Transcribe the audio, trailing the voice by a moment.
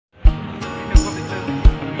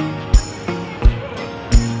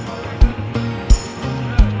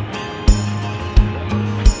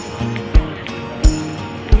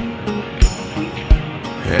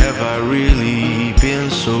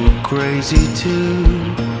crazy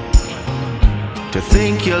to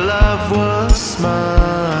think your love was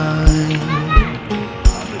mine,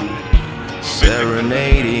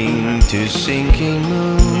 serenading to sinking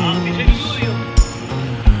moons.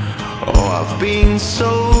 Oh, I've been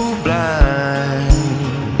so blind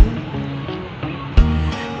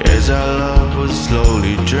as our love was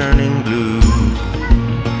slowly turning blue.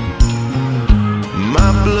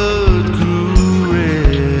 My blood grew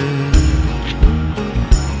red.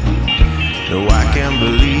 No, I can't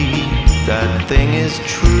believe that thing is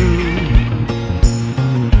true.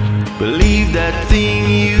 Believe that thing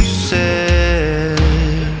you said.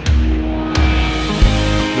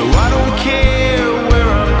 No, I don't care where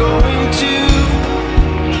I'm going to.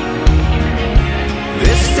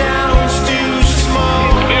 This town's too small.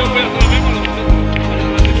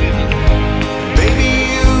 Baby,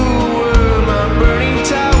 you were my burning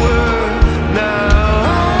tower. Now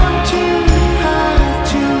I'm too high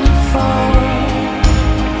to fall.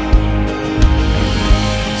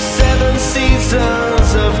 7 seasons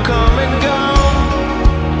have come and gone,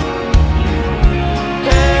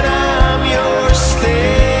 and I'm yours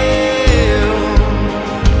still.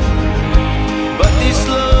 But this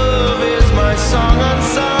love is my song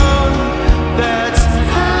unsung. That's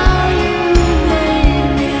how you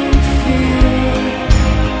made me feel.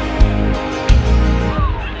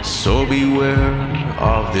 So beware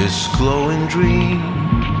of this glowing dream.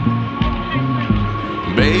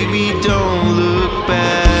 Baby, don't